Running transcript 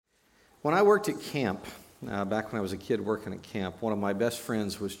When I worked at camp, back when I was a kid working at camp, one of my best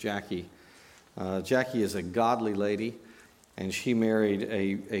friends was Jackie. Jackie is a godly lady, and she married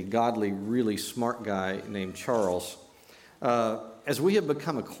a godly, really smart guy named Charles. As we have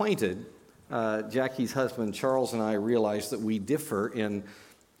become acquainted, Jackie's husband Charles and I realized that we differ in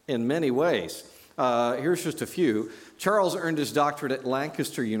many ways. Here's just a few. Charles earned his doctorate at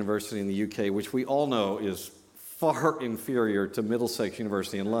Lancaster University in the UK, which we all know is far inferior to Middlesex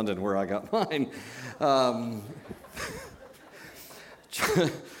University in London, where I got mine.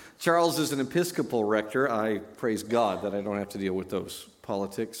 Charles is an Episcopal rector. I praise God that I don't have to deal with those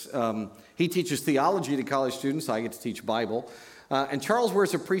politics. He teaches theology to college students. I get to teach Bible. And Charles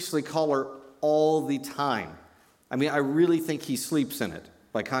wears a priestly collar all the time. I mean, I really think he sleeps in it.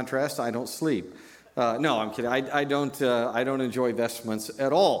 By contrast, I don't sleep. No, I'm kidding. I don't enjoy vestments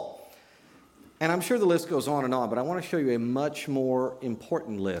at all. And I'm sure the list goes on, but I want to show you a much more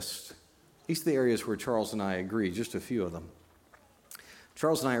important list. These are the areas where Charles and I agree, just a few of them.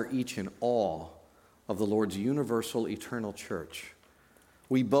 Charles and I are each in awe of the Lord's universal eternal church.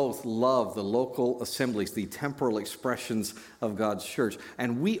 We both love the local assemblies, the temporal expressions of God's church.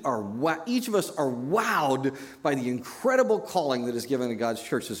 And each of us are wowed by the incredible calling that is given to God's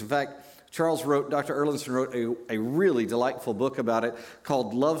churches. In fact, Dr. Erlandson wrote a really delightful book about it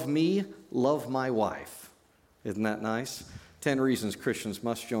called Love Me, Love My Wife. Isn't that nice? 10 reasons Christians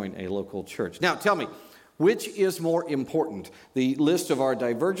must join a local church. Now, tell me, which is more important, the list of our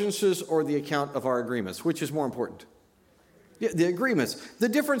divergences or the account of our agreements? Which is more important? Yeah, the agreements. The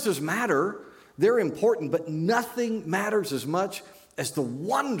differences matter. They're important, but nothing matters as much as the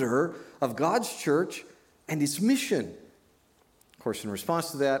wonder of God's church and its mission. Of course, in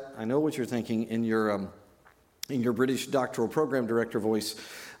response to that, I know what you're thinking in your British doctoral program director voice.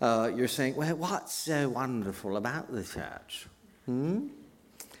 You're saying, well, what's so wonderful about the church?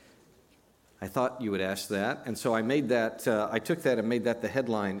 I thought you would ask that, and so I made that. I took that and made that the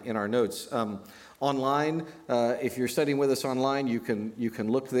headline in our notes. Online, if you're studying with us online, you can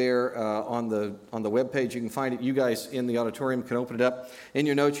look there on the webpage. You can find it. You guys in the auditorium can open it up. In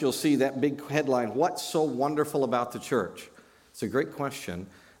your notes, you'll see that big headline, What's so wonderful about the church? It's a great question.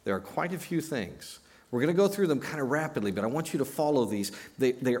 There are quite a few things. We're going to go through them kind of rapidly, but I want you to follow these.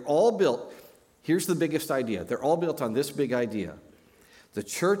 They're all built. Here's the biggest idea. They're all built on this big idea. The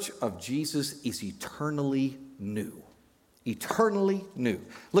church of Jesus is eternally new. Eternally new.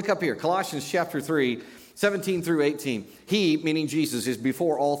 Look up here, Colossians chapter 3, 17 through 18. He, meaning Jesus, is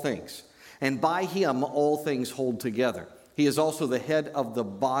before all things, and by him all things hold together. He is also the head of the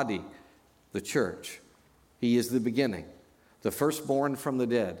body, the church. He is the beginning, the firstborn from the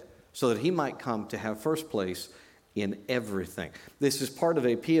dead, so that he might come to have first place in everything. This is part of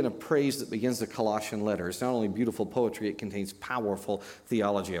a paean of praise that begins the Colossian letter. It's not only beautiful poetry, it contains powerful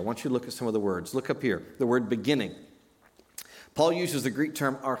theology. I want you to look at some of the words. Look up here, the word beginning. Paul uses the Greek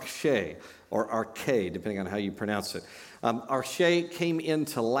term arche, or arche, depending on how you pronounce it. Arche came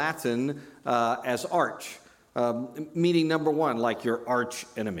into Latin as arch, meaning number one, like your arch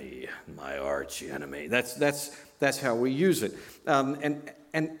enemy, my arch enemy. That's how we use it.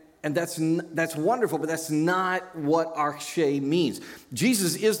 And that's wonderful, but that's not what arche means.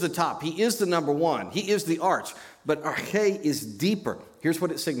 Jesus is the top. He is the number one. He is the arch. But arche is deeper. Here's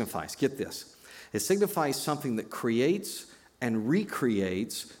what it signifies. Get this. It signifies something that creates and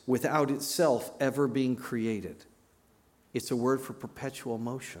recreates without itself ever being created. It's a word for perpetual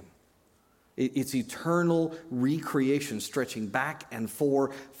motion. It's eternal recreation stretching back and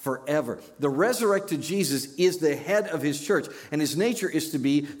for forever. The resurrected Jesus is the head of his church, and his nature is to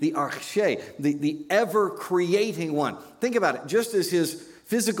be the arche, the ever-creating one. Think about it. Just as his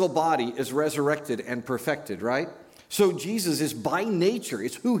physical body is resurrected and perfected, right? So Jesus is by nature,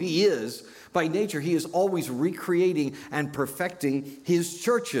 it's who he is. By nature, he is always recreating and perfecting his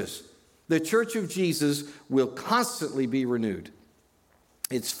churches. The church of Jesus will constantly be renewed.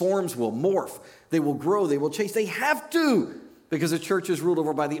 Its forms will morph. They will grow. They will change. They have to, because the church is ruled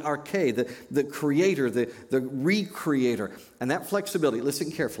over by the arche, the creator, the recreator. And that flexibility,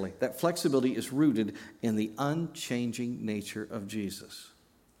 listen carefully, that flexibility is rooted in the unchanging nature of Jesus.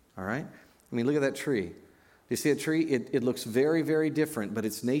 All right? I mean, look at that tree. You see a tree? It looks very, very different, but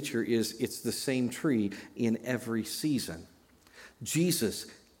its nature is it's the same tree in every season. Jesus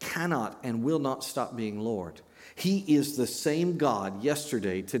cannot and will not stop being Lord. He is the same God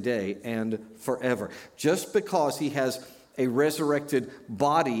yesterday, today, and forever. Just because he has a resurrected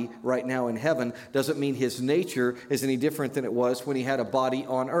body right now in heaven doesn't mean his nature is any different than it was when he had a body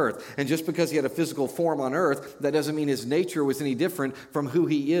on earth. And just because he had a physical form on earth, that doesn't mean his nature was any different from who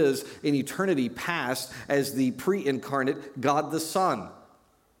he is in eternity past as the pre-incarnate God the Son.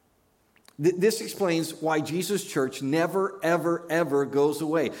 This explains why Jesus' church never, ever, ever goes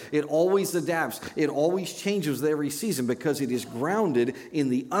away. It always adapts. It always changes with every season because it is grounded in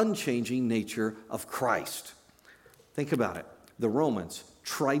the unchanging nature of Christ. Think about it. The Romans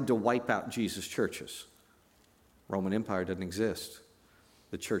tried to wipe out Jesus' churches. Roman Empire doesn't exist.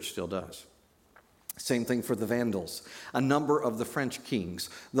 The church still does. Same thing for the Vandals, a number of the French kings,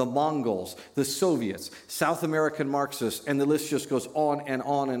 the Mongols, the Soviets, South American Marxists, and the list just goes on and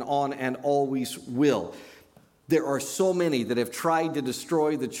on and on and always will. There are so many that have tried to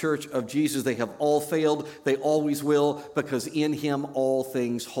destroy the church of Jesus. They have all failed. They always will, because in him all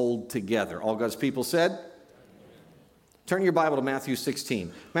things hold together. All God's people said? Turn your Bible to Matthew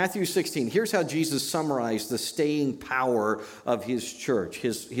 16. Matthew 16, here's how Jesus summarized the staying power of his church,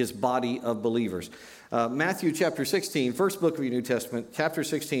 his body of believers. Matthew chapter 16, first book of your New Testament, chapter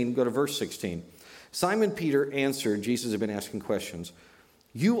 16, go to verse 16. Simon Peter answered, Jesus had been asking questions,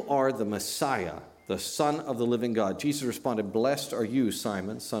 "You are the Messiah, the Son of the living God." Jesus responded, "Blessed are you,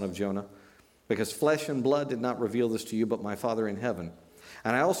 Simon, son of Jonah, because flesh and blood did not reveal this to you, but my Father in heaven.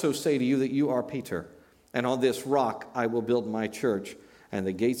 And I also say to you that you are Peter, and on this rock I will build my church, and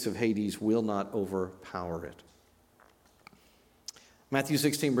the gates of Hades will not overpower it." Matthew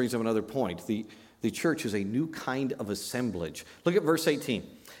 16 brings up another point. The church is a new kind of assemblage. Look at verse 18.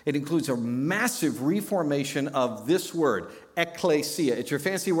 It includes a massive reformation of this word, ecclesia. It's your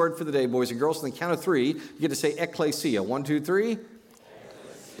fancy word for the day, boys and girls. On the count of three, you get to say ecclesia. 1, 2, 3.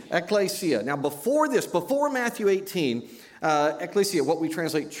 Ecclesia. Now, before Matthew 18, ecclesia, what we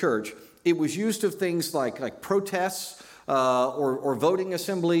translate church, it was used of things like protests or voting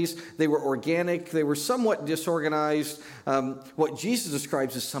assemblies. They were organic. They were somewhat disorganized. What Jesus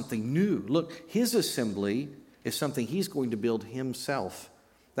describes as something new. Look, his assembly is something he's going to build himself.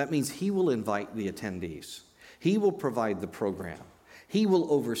 That means he will invite the attendees. He will provide the program. He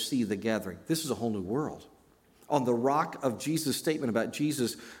will oversee the gathering. This is a whole new world. On the rock of Jesus' statement about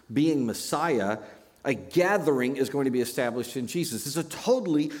Jesus being Messiah, a gathering is going to be established in Jesus. It's a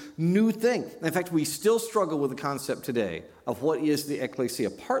totally new thing. In fact, we still struggle with the concept today of what is the ecclesia,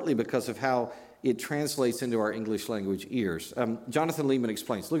 partly because of how it translates into our English language ears. Jonathan Lehman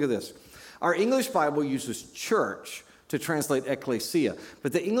explains. Look at this. Our English Bible uses church to translate ecclesia,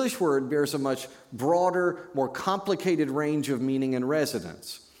 but the English word bears a much broader, more complicated range of meaning and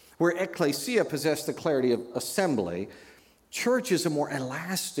resonance. Where ecclesia possessed the clarity of assembly, church is a more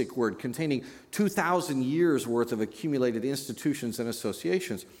elastic word containing 2,000 years worth of accumulated institutions and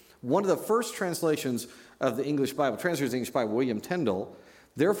associations. One of the first translations of the English Bible, translators of the English Bible, William Tyndale,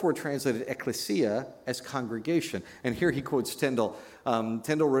 therefore translated ecclesia as congregation. And here he quotes Tyndale.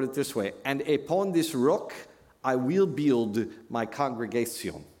 Tyndale wrote it this way, "And upon this rock I will build my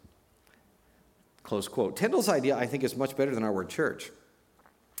congregation." Close quote. Tyndale's idea, I think, is much better than our word church.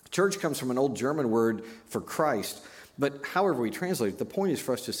 Church comes from an old German word for Christ. But however we translate it, the point is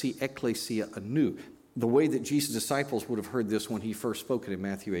for us to see ecclesia anew, the way that Jesus' disciples would have heard this when he first spoke it in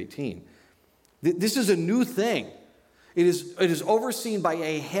Matthew 18. This is a new thing. It is overseen by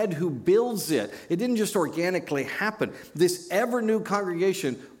a head who builds it. It didn't just organically happen. This ever-new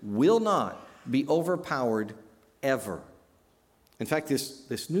congregation will not be overpowered ever. In fact,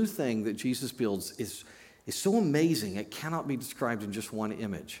 this new thing that Jesus builds is so amazing, it cannot be described in just one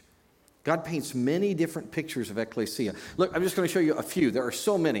image. God paints many different pictures of ecclesia. Look, I'm just going to show you a few. There are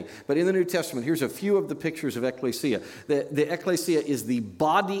so many. But in the New Testament, here's a few of the pictures of ecclesia. The ecclesia is the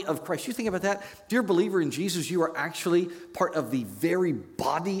body of Christ. You think about that? Dear believer in Jesus, you are actually part of the very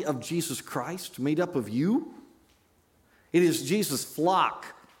body of Jesus Christ, made up of you. It is Jesus' flock,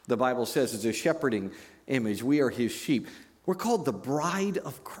 the Bible says. It's a shepherding image. We are his sheep. We're called the bride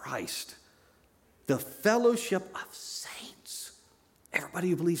of Christ, the fellowship of saints. Everybody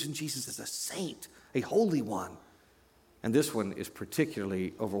who believes in Jesus is a saint, a holy one. And this one is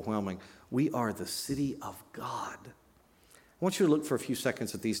particularly overwhelming. We are the city of God. I want you to look for a few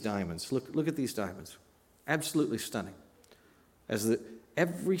seconds at these diamonds. Look at these diamonds. Absolutely stunning.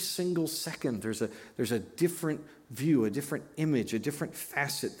 Every single second, there's a different view, a different image, a different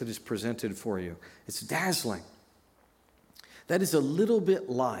facet that is presented for you. It's dazzling. That is a little bit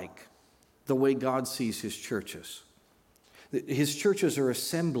like the way God sees his churches. His churches are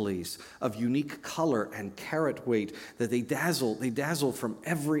assemblies of unique color and carat weight that they dazzle from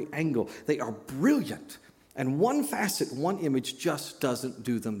every angle. They are brilliant. And one facet, one image just doesn't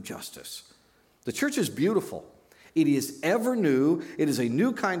do them justice. The church is beautiful. It is ever new. It is a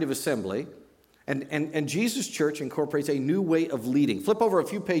new kind of assembly. And Jesus' church incorporates a new way of leading. Flip over a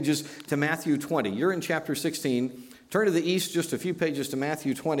few pages to Matthew 20. You're in chapter 16. Turn to the east just a few pages to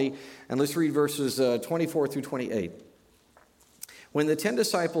Matthew 20, and let's read verses 24 through 28. When the 10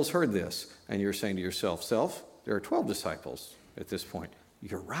 disciples heard this, and you're saying to yourself, Self, there are 12 disciples at this point.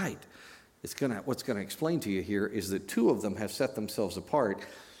 You're right. What's going to explain to you here is that 2 of them have set themselves apart.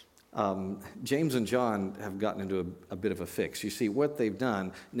 James and John have gotten into a bit of a fix. You see, what they've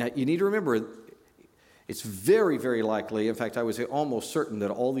done, now you need to remember, it's very, very likely, in fact, I would say almost certain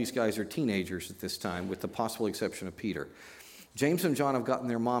that all these guys are teenagers at this time, with the possible exception of Peter. James and John have gotten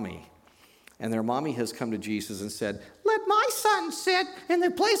their mommy, and their mommy has come to Jesus and said, "Let my son sit in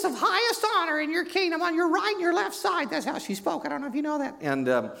the place of highest honor in your kingdom on your right and your left side." That's how she spoke. I don't know if you know that.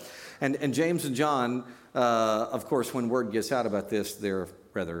 And James and John, of course, when word gets out about this, they're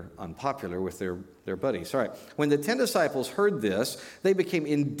rather unpopular with their buddies. All right. When the 10 disciples heard this, they became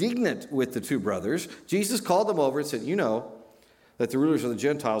indignant with the 2 brothers. Jesus called them over and said, "You know that the rulers of the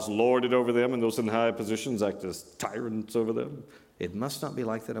Gentiles lord it over them, and those in high positions act as tyrants over them. It must not be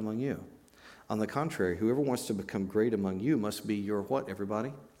like that among you. On the contrary, whoever wants to become great among you must be your" what,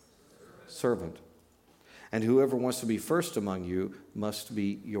 everybody? Servant. "And whoever wants to be first among you must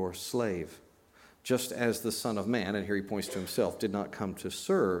be your slave. Just as the Son of Man," and here he points to himself, "did not come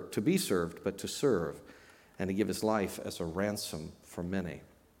to be served, but to serve, and to give his life as a ransom for many."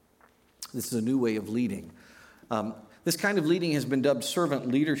 This is a new way of leading. This kind of leading has been dubbed servant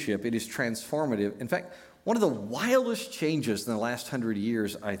leadership. It is transformative. In fact, one of the wildest changes in the last 100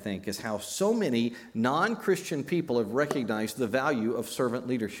 years, I think, is how so many non-Christian people have recognized the value of servant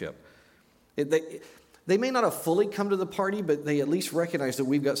leadership. They may not have fully come to the party, but they at least recognize that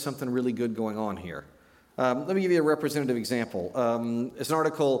we've got something really good going on here. Let me give you a representative example. It's an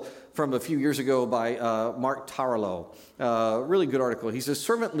article from a few years ago by Mark Tarlow. Really good article. He says,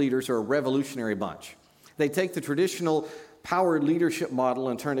 "Servant leaders are a revolutionary bunch. They take the traditional power leadership model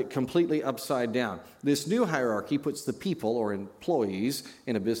and turn it completely upside down. This new hierarchy puts the people, or employees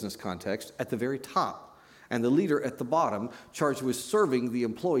in a business context, at the very top, and the leader at the bottom, charged with serving the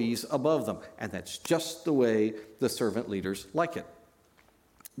employees above them. And that's just the way the servant leaders like it.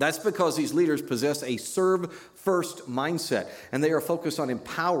 That's because these leaders possess a serve-first mindset, and they are focused on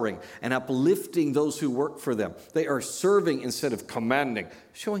empowering and uplifting those who work for them. They are serving instead of commanding,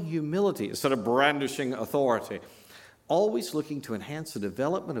 showing humility instead of brandishing authority, always looking to enhance the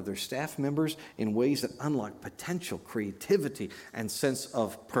development of their staff members in ways that unlock potential, creativity, and sense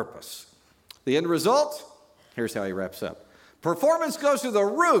of purpose. The end result? Here's how he wraps up. Performance goes through the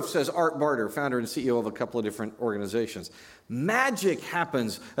roof, says Art Barter, founder and CEO of a couple of different organizations. Magic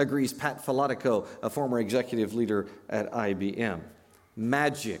happens, agrees Pat Filatico, a former executive leader at IBM.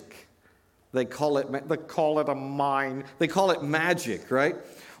 Magic. They call it a mine. They call it magic, right?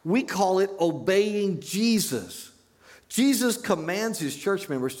 We call it obeying Jesus. Jesus commands his church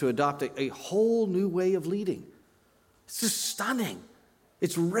members to adopt a whole new way of leading. It's just stunning.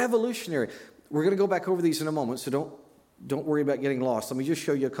 It's revolutionary. We're going to go back over these in a moment, so don't worry about getting lost. Let me just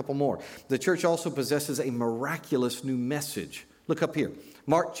show you a couple more. The church also possesses a miraculous new message. Look up here.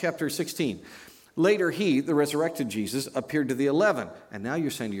 Mark chapter 16. Later he, the resurrected Jesus, appeared to the 11. And now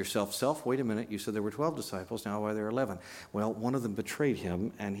you're saying to yourself, wait a minute, you said there were 12 disciples, now why are there 11? Well, one of them betrayed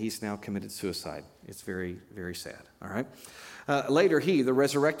him, and he's now committed suicide. It's very, very sad, all right? Later he, the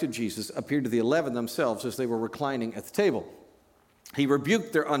resurrected Jesus, appeared to the 11 themselves as they were reclining at the table. He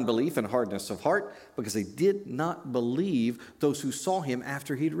rebuked their unbelief and hardness of heart because they did not believe those who saw him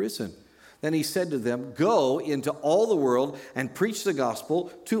after he'd risen. Then he said to them, go into all the world and preach the gospel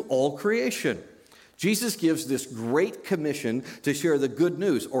to all creation. Jesus gives this great commission to share the good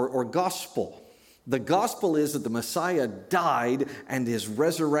news or gospel. The gospel is that the Messiah died and is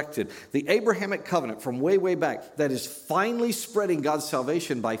resurrected. The Abrahamic covenant from way, way back that is finally spreading God's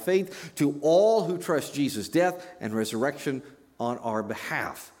salvation by faith to all who trust Jesus' death and resurrection on our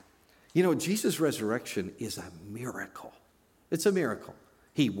behalf. You know, Jesus' resurrection is a miracle. It's a miracle.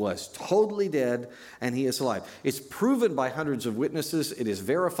 He was totally dead, and he is alive. It's proven by hundreds of witnesses. It is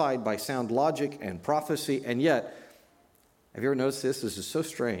verified by sound logic and prophecy. And yet, have you ever noticed this? This is so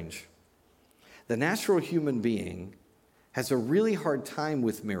strange. The natural human being has a really hard time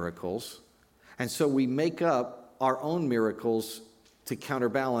with miracles, and so we make up our own miracles to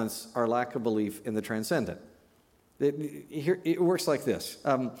counterbalance our lack of belief in the transcendent. It works like this.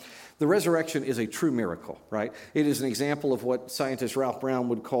 The resurrection is a true miracle, right? It is an example of what scientist Ralph Brown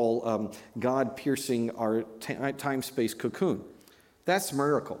would call God piercing our time-space cocoon. That's a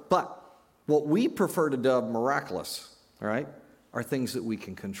miracle. But what we prefer to dub miraculous, all right, are things that we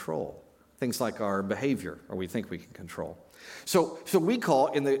can control. Things like our behavior, or we think we can control. So we call,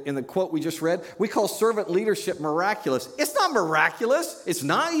 in the quote we just read, we call servant leadership miraculous. It's not miraculous. It's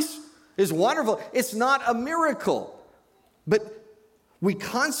nice. It's wonderful. It's not a miracle. But we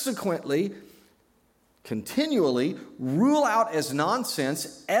consequently continually rule out as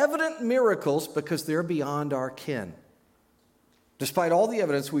nonsense evident miracles because they're beyond our ken. Despite all the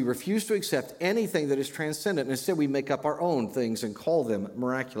evidence, we refuse to accept anything that is transcendent. And instead, we make up our own things and call them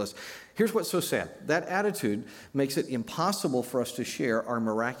miraculous. Here's what's so sad. That attitude makes it impossible for us to share our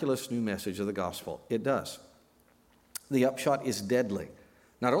miraculous new message of the gospel. It does. The upshot is deadly.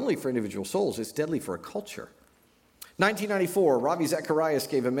 Not only for individual souls, it's deadly for a culture. 1994, Ravi Zacharias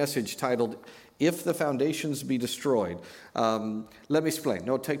gave a message titled, "If the Foundations Be Destroyed." Let me explain.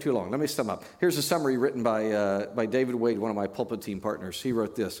 No, it'll take too long. Let me sum up. Here's a summary written by David Wade, one of my pulpit team partners. He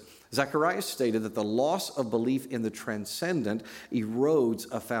wrote this. Zacharias stated that the loss of belief in the transcendent erodes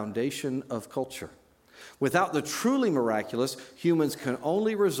a foundation of culture. Without the truly miraculous, humans can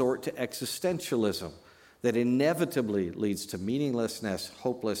only resort to existentialism that inevitably leads to meaninglessness,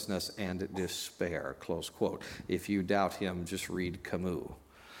 hopelessness, and despair, close quote. If you doubt him, just read Camus.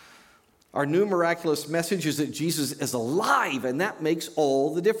 Our new miraculous message is that Jesus is alive, and that makes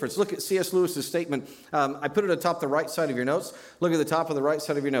all the difference. Look at C.S. Lewis's statement. I put it atop the right side of your notes. Look at the top of the right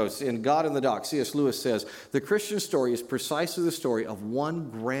side of your notes. In God in the Dock, C.S. Lewis says, "The Christian story is precisely the story of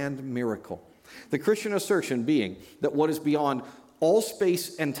one grand miracle. The Christian assertion being that what is beyond all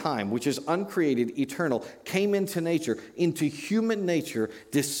space and time, which is uncreated, eternal, came into nature, into human nature,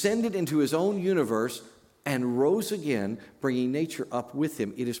 descended into his own universe, and rose again, bringing nature up with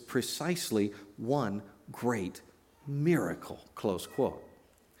him. It is precisely one great miracle," close quote.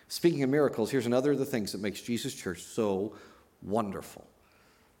 Speaking of miracles, here's another of the things that makes Jesus Church so wonderful.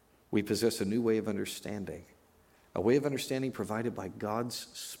 We possess a new way of understanding, a way of understanding provided by God's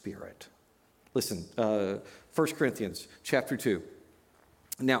Spirit. Listen, 1 Corinthians chapter 2.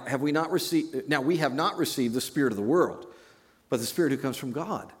 Now, we have not received the spirit of the world, but the Spirit who comes from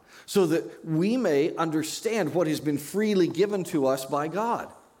God, so that we may understand what has been freely given to us by God.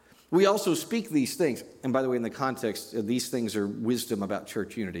 We also speak these things. And by the way, in the context, these things are wisdom about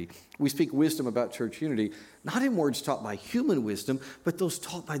church unity. We speak wisdom about church unity, not in words taught by human wisdom, but those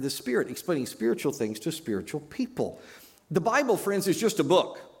taught by the Spirit, explaining spiritual things to spiritual people. The Bible, friends, is just a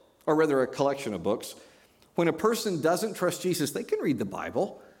book, or rather a collection of books. When a person doesn't trust Jesus, they can read the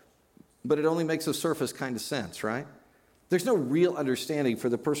Bible, but it only makes a surface kind of sense, right? There's no real understanding for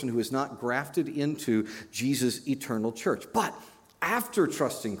the person who is not grafted into Jesus' eternal church. But after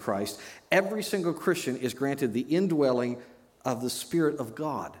trusting Christ, every single Christian is granted the indwelling of the Spirit of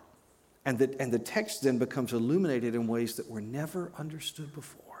God. And the text then becomes illuminated in ways that were never understood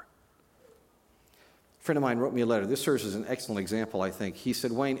before. A friend of mine wrote me a letter. This serves as an excellent example, I think. He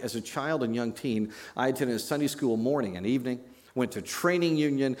said, "Wayne, as a child and young teen, I attended Sunday school morning and evening, went to training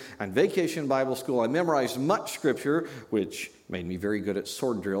union and vacation Bible school. I memorized much scripture, which made me very good at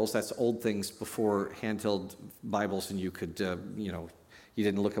sword drills." That's old things before handheld Bibles, and you could, you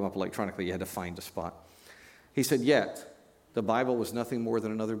didn't look them up electronically. You had to find a spot. He said, "Yet, the Bible was nothing more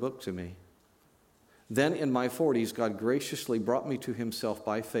than another book to me. Then in my 40s, God graciously brought me to himself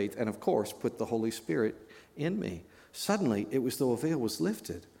by faith and, of course, put the Holy Spirit in me. Suddenly, it was though a veil was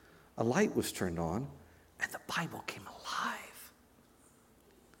lifted, a light was turned on, and the Bible came alive."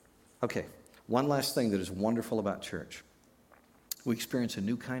 Okay, one last thing that is wonderful about church. We experience a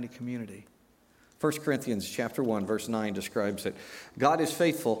new kind of community. 1 Corinthians chapter 1, verse 9 describes it. "God is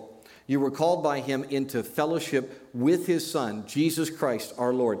faithful. You were called by him into fellowship with his Son, Jesus Christ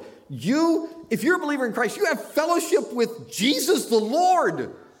our Lord." If you're a believer in Christ, you have fellowship with Jesus the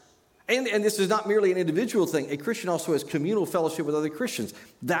Lord. And this is not merely an individual thing. A Christian also has communal fellowship with other Christians.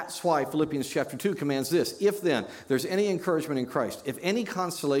 That's why Philippians chapter 2 commands this. "If then there's any encouragement in Christ, if any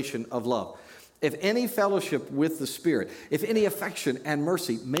consolation of love, if any fellowship with the Spirit, if any affection and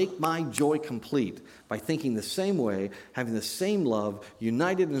mercy, make my joy complete by thinking the same way, having the same love,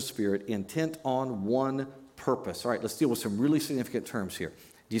 united in the Spirit, intent on one purpose." All right, let's deal with some really significant terms here.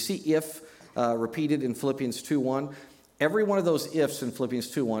 Do you see "if" repeated in Philippians 2:1? Every one of those ifs in Philippians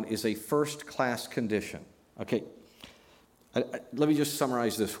 2:1 is a first-class condition. Okay, let me just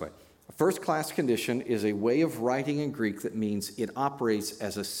summarize this way. A first-class condition is a way of writing in Greek that means it operates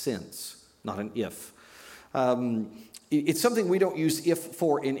as a since, not an if. It's something we don't use "if"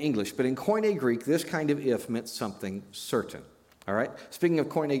 for in English, but in Koine Greek, this kind of "if" meant something certain. All right? Speaking of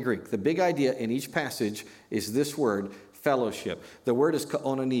Koine Greek, the big idea in each passage is this word, fellowship. The word is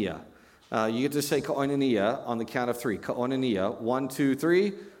koinonia. You get to say koinonia on the count of 3. Koinonia. 1, 2,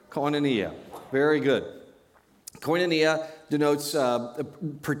 3. Koinonia. Very good. Koinonia denotes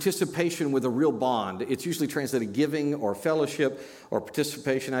participation with a real bond. It's usually translated giving or fellowship or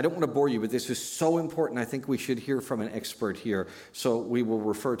participation. I don't want to bore you, but this is so important. I think we should hear from an expert here. So we will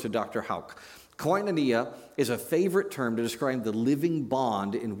refer to Dr. Hauck. Koinonia is a favorite term to describe the living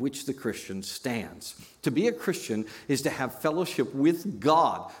bond in which the Christian stands. To be a Christian is to have fellowship with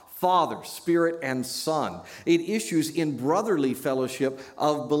God, Father, Spirit, and Son. It issues in brotherly fellowship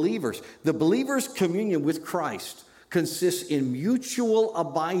of believers. The believer's communion with Christ consists in mutual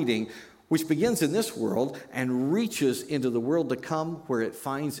abiding, which begins in this world and reaches into the world to come, where it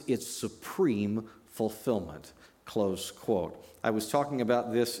finds its supreme fulfillment. Close quote. I was talking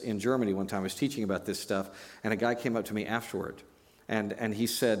about this in Germany one time. I was teaching about this stuff, and a guy came up to me afterward, and he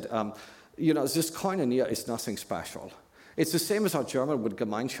said, this Koinonia is nothing special. It's the same as our German word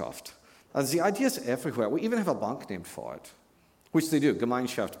Gemeinschaft. The idea is everywhere. We even have a bank named for it, which they do,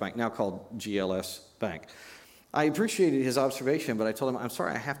 Gemeinschaft Bank, now called GLS Bank. I appreciated his observation, but I told him, I'm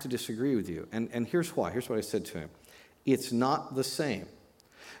sorry, I have to disagree with you. And here's why. Here's what I said to him. It's not the same.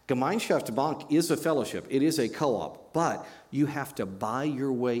 Gemeinschaft Bank is a fellowship. It is a co-op, but you have to buy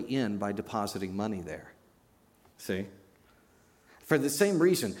your way in by depositing money there. See? For the same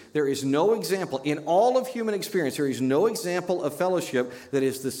reason, there is no example in all of human experience, there is no example of fellowship that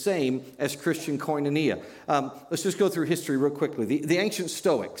is the same as Christian koinonia. Let's just go through history real quickly. The ancient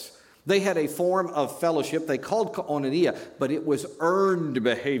Stoics, they had a form of fellowship they called koinonia, but it was earned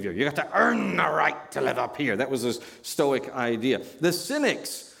behavior. You got to earn the right to live up here. That was a Stoic idea. The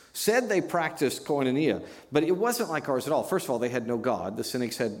Cynics said they practiced koinonia, but it wasn't like ours at all. First of all, they had no God. The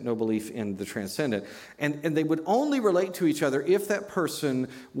Cynics had no belief in the transcendent. And they would only relate to each other if that person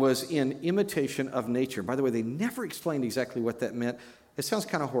was in imitation of nature. By the way, they never explained exactly what that meant. It sounds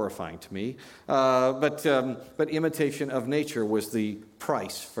kind of horrifying to me. But imitation of nature was the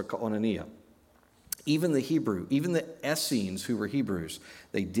price for koinonia. Even the Essenes, who were Hebrews,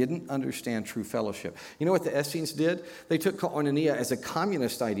 they didn't understand true fellowship. You know what the Essenes did? They took koinonia as a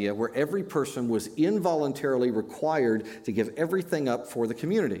communist idea where every person was involuntarily required to give everything up for the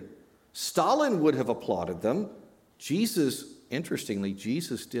community. Stalin would have applauded them. Interestingly,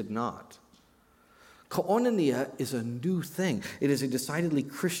 Jesus did not. Koinonia is a new thing. It is a decidedly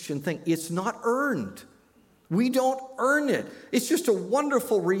Christian thing. It's not earned. We don't earn it. It's just a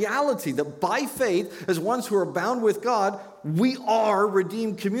wonderful reality that by faith, as ones who are bound with God, we are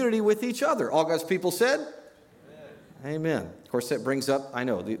redeemed community with each other. All God's people said? Amen. Amen. Of course, that brings up, I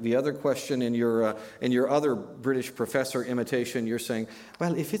know, the other question in your other British professor imitation. You're saying,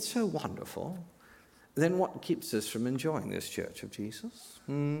 well, if it's so wonderful, then what keeps us from enjoying this Church of Jesus?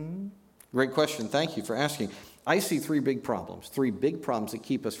 Great question. Thank you for asking. I see three big problems that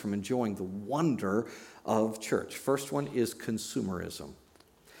keep us from enjoying the wonder of church. First one is consumerism.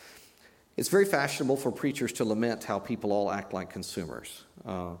 It's very fashionable for preachers to lament how people all act like consumers.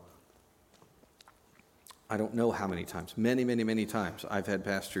 I don't know how many times, many times, I've had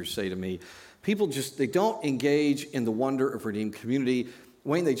pastors say to me, people they don't engage in the wonder of redeemed community.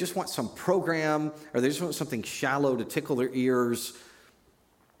 Wayne, they just want some program, or they just want something shallow to tickle their ears.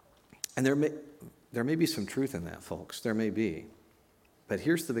 And there may be some truth in that, folks. There may be. But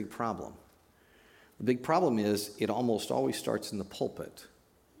here's the big problem. The big problem is it almost always starts in the pulpit,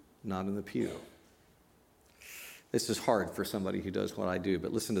 not in the pew. This is hard for somebody who does what I do,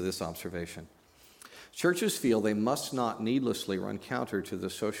 but listen to this observation. Churches feel they must not needlessly run counter to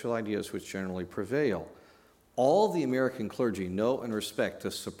the social ideas which generally prevail. All the American clergy know and respect the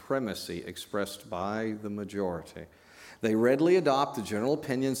supremacy expressed by the majority. They readily adopt the general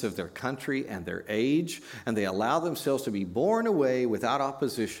opinions of their country and their age, and they allow themselves to be borne away without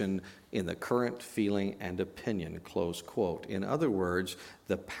opposition in the current feeling and opinion, close quote. In other words,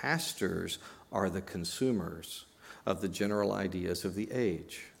 the pastors are the consumers of the general ideas of the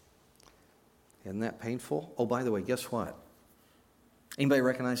age. Isn't that painful? Oh, by the way, guess what? Anybody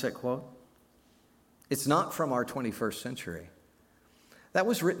recognize that quote? It's not from our 21st century. That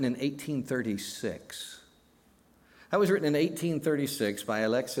was written in 1836. That was written in 1836 by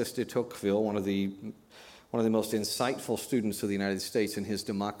Alexis de Tocqueville, one of the most insightful students of the United States in his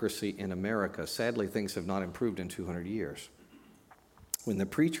Democracy in America. Sadly, things have not improved in 200 years. When the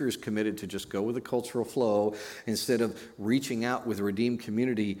preacher is committed to just go with the cultural flow instead of reaching out with a redeemed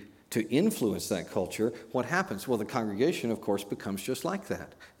community to influence that culture, what happens? Well, the congregation, of course, becomes just like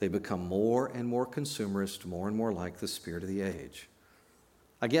that. They become more and more consumerist, more and more like the spirit of the age.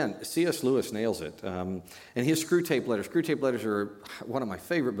 Again, C.S. Lewis nails it. And his Screwtape Letters. Screwtape Letters are one of my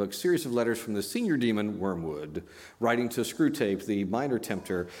favorite books, series of letters from the senior demon, Wormwood, writing to Screwtape, the minor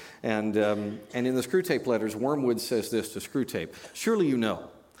tempter. And in the Screwtape Letters, Wormwood says this to Screwtape: surely you know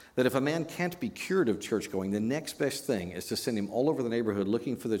that if a man can't be cured of church-going, the next best thing is to send him all over the neighborhood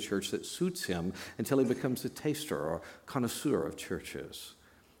looking for the church that suits him until he becomes a taster or connoisseur of churches.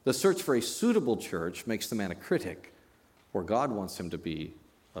 The search for a suitable church makes the man a critic, where God wants him to be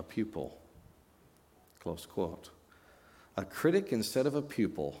a pupil. Close quote. A critic instead of a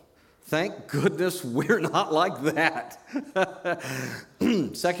pupil. Thank goodness we're not like that.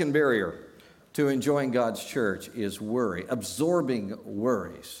 Second barrier to enjoying God's church is worry, absorbing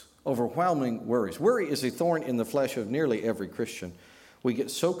worries, overwhelming worries. Worry is a thorn in the flesh of nearly every Christian. We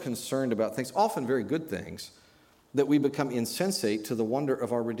get so concerned about things, often very good things, that we become insensate to the wonder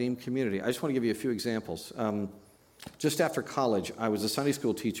of our redeemed community. I just want to give you a few examples. Just after college, I was a Sunday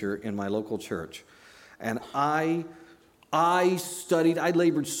school teacher in my local church, and I studied, I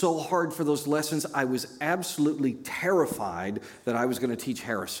labored so hard for those lessons, I was absolutely terrified that I was going to teach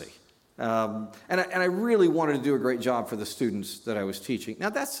heresy. And I really wanted to do a great job for the students that I was teaching. Now,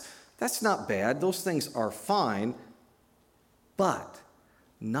 that's not bad. Those things are fine, but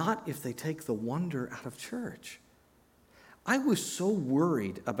not if they take the wonder out of church. I was so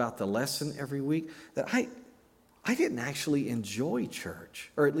worried about the lesson every week that I didn't actually enjoy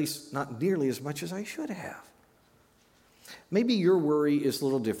church, or at least not nearly as much as I should have. Maybe your worry is a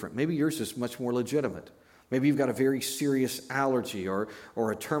little different. Maybe yours is much more legitimate. Maybe you've got a very serious allergy or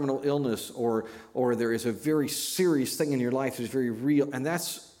a terminal illness or there is a very serious thing in your life that's very real, and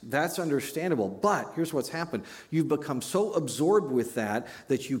that's understandable. But here's what's happened. You've become so absorbed with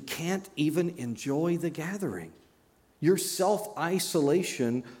that you can't even enjoy the gathering. Your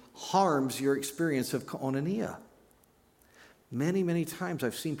self-isolation harms your experience of koinonia. Many, many times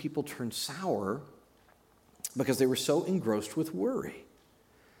I've seen people turn sour because they were so engrossed with worry.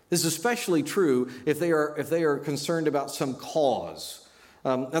 This is especially true if they are concerned about some cause.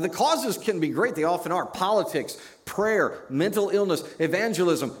 Now, the causes can be great. They often are. Politics, prayer, mental illness,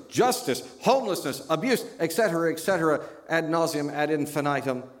 evangelism, justice, homelessness, abuse, etc., ad nauseum, ad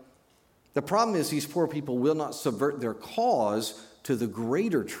infinitum. The problem is these poor people will not subvert their cause to the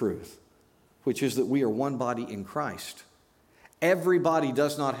greater truth, which is that we are one body in Christ. Everybody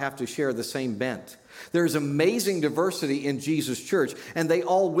does not have to share the same bent. There's amazing diversity in Jesus' church, and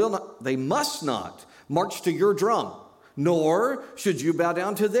they must not march to your drum, nor should you bow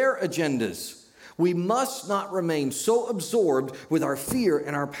down to their agendas. We must not remain so absorbed with our fear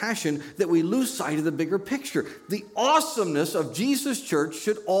and our passion that we lose sight of the bigger picture. The awesomeness of Jesus' church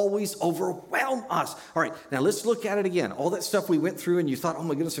should always overwhelm us. All right, now let's look at it again. All that stuff we went through and you thought, oh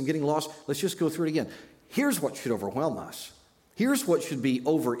my goodness, I'm getting lost. Let's just go through it again. Here's what should overwhelm us. Here's what should be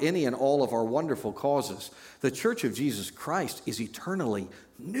over any and all of our wonderful causes. The Church of Jesus Christ is eternally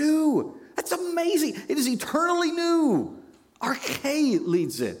new. That's amazing. It is eternally new. Arche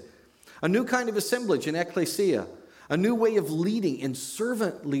leads it. A new kind of assemblage in ecclesia. A new way of leading in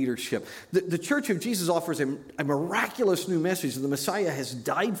servant leadership. The Church of Jesus offers a miraculous new message. The Messiah has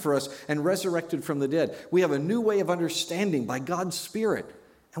died for us and resurrected from the dead. We have a new way of understanding by God's Spirit.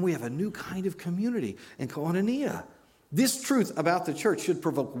 And we have a new kind of community in koinonia. This truth about the church should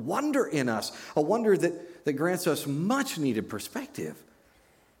provoke wonder in us, a wonder that grants us much needed perspective.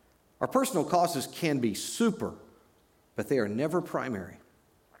 Our personal causes can be super, but they are never primary.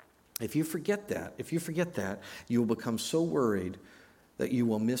 If you forget that, you will become so worried that you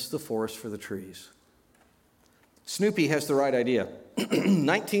will miss the forest for the trees. Snoopy has the right idea.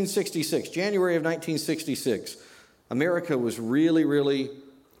 1966, January of 1966, America was really, really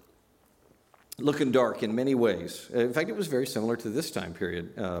looking dark in many ways. In fact, it was very similar to this time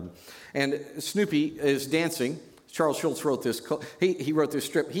period. And Snoopy is dancing. Charles Schulz wrote this. He wrote this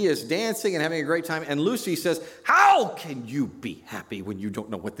strip. He is dancing and having a great time. And Lucy says, "How can you be happy when you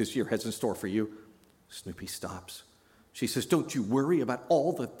don't know what this year has in store for you?" Snoopy stops. She says, "Don't you worry about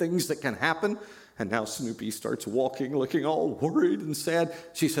all the things that can happen?" And now Snoopy starts walking, looking all worried and sad.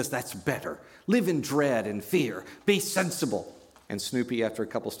 She says, "That's better. Live in dread and fear. Be sensible." And Snoopy, after a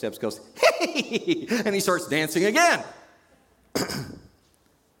couple steps, goes, "Hey!" And he starts dancing again.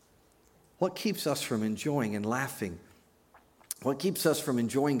 What keeps us from enjoying and laughing? What keeps us from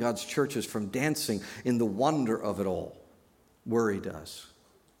enjoying God's churches, from dancing in the wonder of it all? Worry does.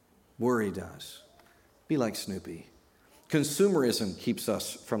 Worry does. Be like Snoopy. Consumerism keeps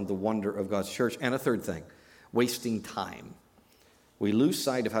us from the wonder of God's church. And a third thing, wasting time. We lose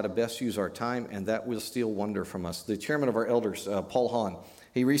sight of how to best use our time, and that will steal wonder from us. The chairman of our elders, Paul Hahn,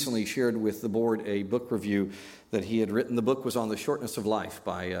 he recently shared with the board a book review that he had written. The book was on The Shortness of Life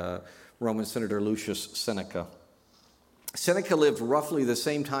by Roman Senator Lucius Seneca. Seneca lived roughly the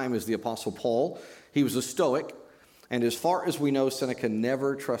same time as the Apostle Paul. He was a Stoic, and as far as we know, Seneca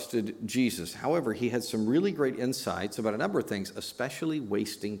never trusted Jesus. However, he had some really great insights about a number of things, especially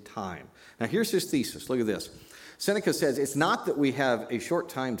wasting time. Now, here's his thesis. Look at this. Seneca says, it's not that we have a short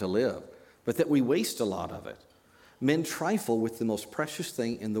time to live, but that we waste a lot of it. Men trifle with the most precious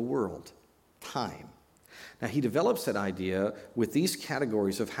thing in the world, time. Now, he develops that idea with these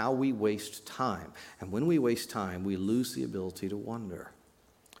categories of how we waste time. And when we waste time, we lose the ability to wonder.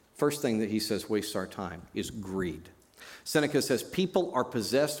 First thing that he says wastes our time is greed. Seneca says people are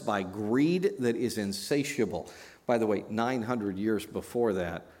possessed by greed that is insatiable. By the way, 900 years before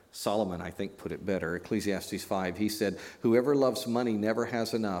that, Solomon, I think, put it better. Ecclesiastes 5, he said, whoever loves money never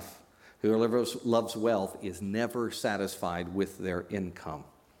has enough. Whoever loves wealth is never satisfied with their income.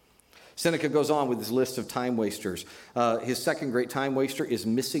 Seneca goes on with his list of time wasters. His second great time waster is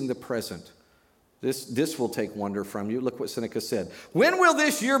missing the present. This will take wonder from you. Look what Seneca said. When will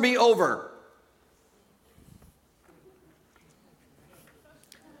this year be over?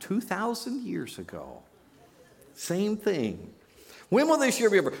 2,000 years ago. Same thing. When will this year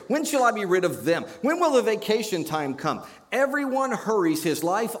be over? When shall I be rid of them? When will the vacation time come? Everyone hurries his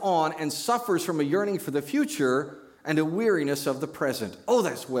life on and suffers from a yearning for the future and a weariness of the present. Oh,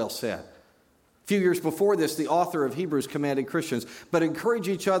 that's well said. A few years before this, the author of Hebrews commanded Christians, but encourage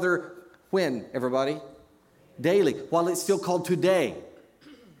each other when, everybody? Daily, while it's still called today.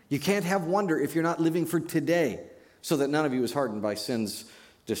 You can't have wonder if you're not living for today, so that none of you is hardened by sin's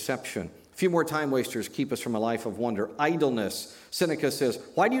deception. A few more time wasters keep us from a life of wonder. Idleness. Seneca says,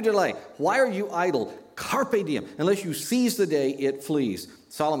 why do you delay? Why are you idle? Carpe diem. Unless you seize the day, it flees.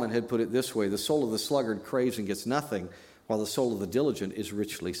 Solomon had put it this way, the soul of the sluggard craves and gets nothing, while the soul of the diligent is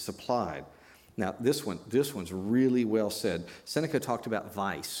richly supplied. Now, this one's really well said. Seneca talked about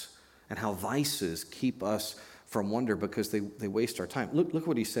vice and how vices keep us from wonder because they waste our time. Look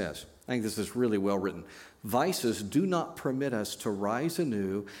what he says. I think this is really well written. Vices do not permit us to rise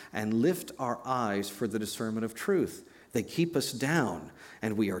anew and lift our eyes for the discernment of truth. They keep us down,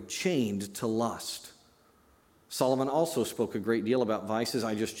 and we are chained to lust. Solomon also spoke a great deal about vices.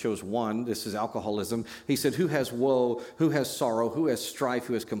 I just chose one. This is alcoholism. He said, who has woe, who has sorrow, who has strife,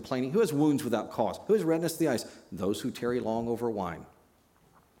 who has complaining, who has wounds without cause, who has redness of the eyes? Those who tarry long over wine.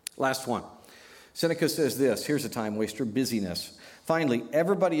 Last one. Seneca says this. Here's a time waster, busyness. Finally,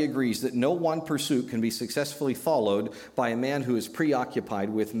 everybody agrees that no one pursuit can be successfully followed by a man who is preoccupied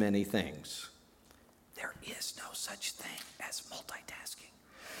with many things. There is no such thing as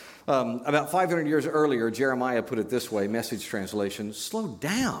multitasking. About 500 years earlier, Jeremiah put it this way, Message translation, slow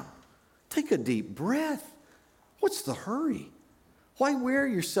down. Take a deep breath. What's the hurry? Why wear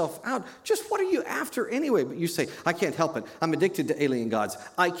yourself out? Just what are you after anyway? But you say, I can't help it. I'm addicted to alien gods.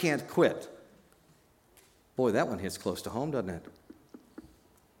 I can't quit. Boy, that one hits close to home, doesn't it?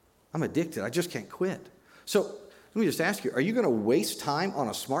 I'm addicted. I just can't quit. So let me just ask you, are you going to waste time on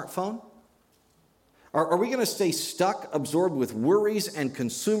a smartphone? Are we going to stay stuck, absorbed with worries and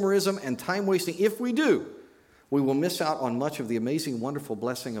consumerism and time wasting? If we do, we will miss out on much of the amazing, wonderful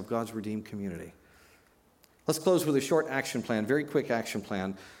blessing of God's redeemed community. Let's close with a short action plan, very quick action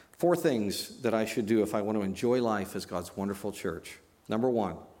plan. 4 things that I should do if I want to enjoy life as God's wonderful church. Number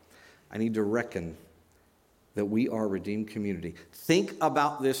 1, I need to reckon that we are a redeemed community. Think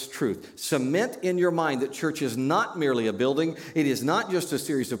about this truth. Cement in your mind that church is not merely a building. It is not just a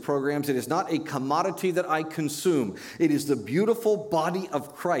series of programs. It is not a commodity that I consume. It is the beautiful body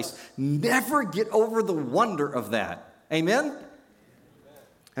of Christ. Never get over the wonder of that. Amen?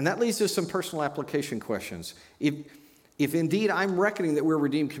 And that leads to some personal application questions. If indeed I'm reckoning that we're a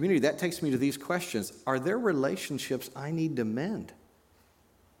redeemed community, that takes me to these questions. Are there relationships I need to mend?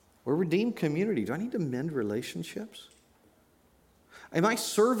 We're a redeemed community. Do I need to mend relationships? Am I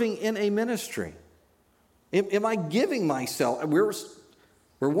serving in a ministry? Am I giving myself?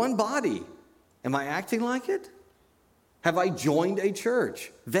 We're one body. Am I acting like it? Have I joined a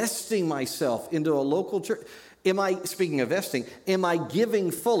church? Vesting myself into a local church? Speaking of vesting, am I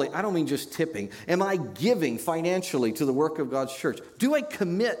giving fully? I don't mean just tipping. Am I giving financially to the work of God's church? Do I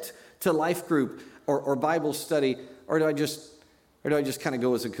commit to life group or Bible study, or do I just kind of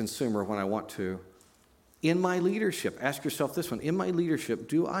go as a consumer when I want to? In my leadership, ask yourself this one. In my leadership,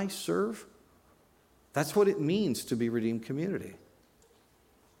 do I serve? That's what it means to be redeemed community.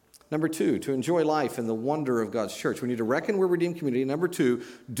 Number 2, to enjoy life and the wonder of God's church. We need to reckon we're redeemed community. Number 2,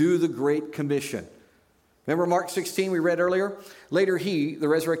 do the Great Commission. Remember Mark 16 we read earlier? Later he, the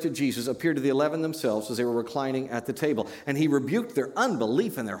resurrected Jesus, appeared to the 11 themselves as they were reclining at the table. And he rebuked their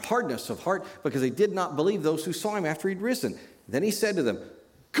unbelief and their hardness of heart because they did not believe those who saw him after he'd risen. Then he said to them,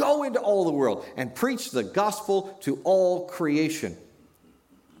 go into all the world and preach the gospel to all creation.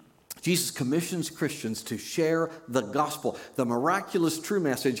 Jesus commissions Christians to share the gospel, the miraculous true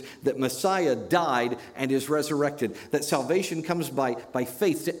message that Messiah died and is resurrected, that salvation comes by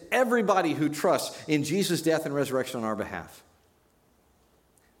faith to everybody who trusts in Jesus' death and resurrection on our behalf.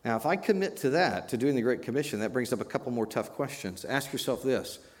 Now, if I commit to that, to doing the Great Commission, that brings up a couple more tough questions. Ask yourself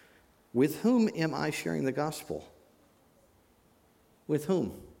this. With whom am I sharing the gospel? With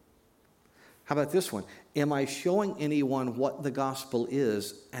whom? How about this one? Am I showing anyone what the gospel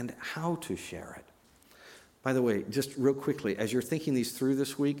is and how to share it? By the way, just real quickly, as you're thinking these through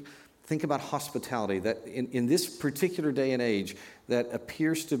this week, think about hospitality. That in this particular day and age, that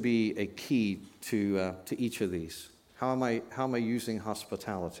appears to be a key to each of these. How am I using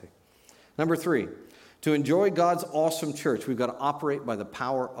hospitality? Number 3, to enjoy God's awesome church, we've got to operate by the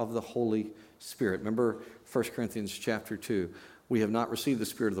power of the Holy Spirit. Remember 1 Corinthians chapter 2. We have not received the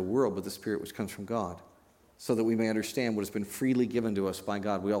spirit of the world, but the Spirit which comes from God, so that we may understand what has been freely given to us by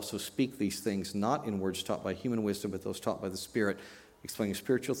God. We also speak these things not in words taught by human wisdom, but those taught by the Spirit, explaining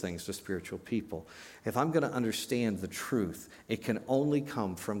spiritual things to spiritual people. If I'm going to understand the truth, it can only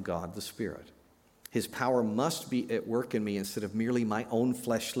come from God the Spirit. His power must be at work in me instead of merely my own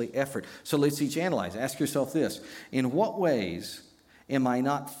fleshly effort. So let's each analyze. Ask yourself this: in what ways am I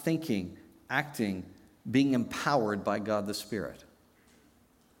not thinking, acting, being empowered by God the Spirit?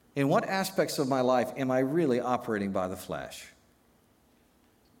 In what aspects of my life am I really operating by the flesh?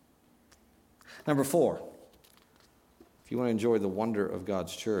 Number 4, if you want to enjoy the wonder of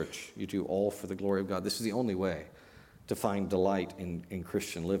God's church, you do all for the glory of God. This is the only way to find delight in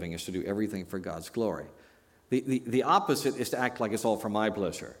Christian living, is to do everything for God's glory. The opposite is to act like it's all for my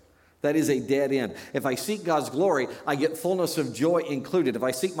pleasure. That is a dead end. If I seek God's glory, I get fullness of joy included. If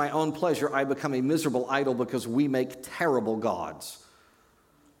I seek my own pleasure, I become a miserable idol, because we make terrible gods.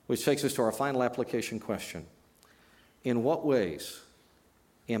 Which takes us to our final application question. In what ways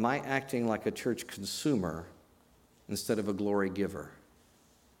am I acting like a church consumer instead of a glory giver?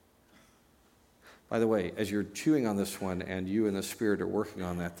 By the way, as you're chewing on this one, and you and the Spirit are working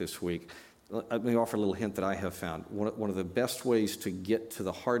on that this week, let me offer a little hint that I have found. One of the best ways to get to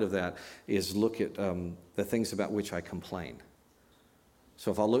the heart of that is look at the things about which I complain.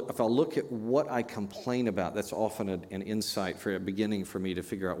 So if I'll look at what I complain about, that's often an insight for a beginning for me to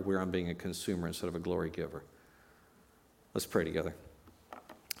figure out where I'm being a consumer instead of a glory giver. Let's pray together.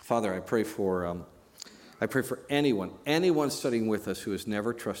 Father, I pray for anyone studying with us who has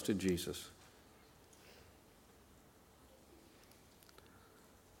never trusted Jesus.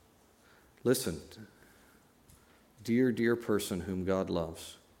 Listen, dear person whom God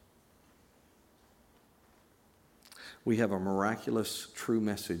loves, we have a miraculous, true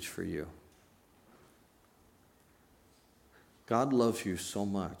message for you. God loves you so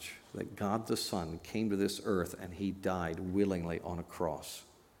much that God the Son came to this earth and he died willingly on a cross.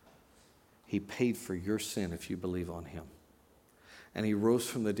 He paid for your sin if you believe on him. And he rose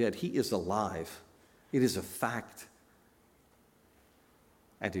from the dead. He is alive. It is a fact.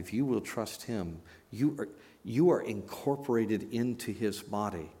 And if you will trust him, you are incorporated into his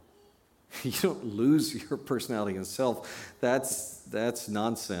body. You don't lose your personality and self. That's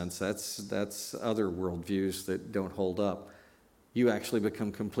nonsense. That's other worldviews that don't hold up. You actually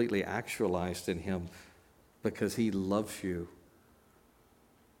become completely actualized in him because he loves you.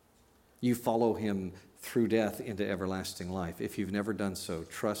 You follow him through death into everlasting life. If you've never done so,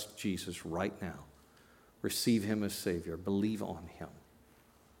 trust Jesus right now. Receive him as Savior. Believe on him.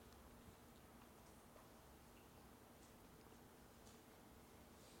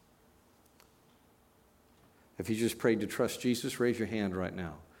 If you just prayed to trust Jesus, raise your hand right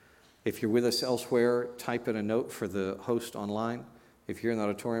now. If you're with us elsewhere, type in a note for the host online. If you're in the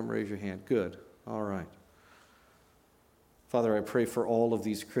auditorium, raise your hand. Good. All right. Father, I pray for all of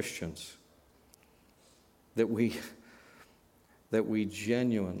these Christians that we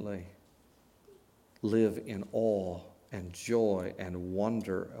genuinely live in awe and joy and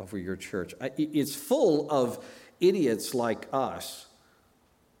wonder over your church. It's full of idiots like us.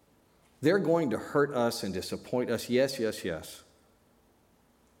 They're going to hurt us and disappoint us. Yes.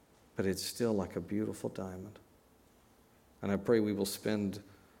 But it's still like a beautiful diamond. And I pray we will spend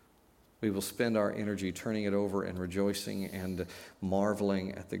our energy turning it over and rejoicing and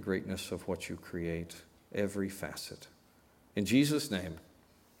marveling at the greatness of what you create, every facet. In Jesus' name,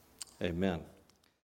 amen.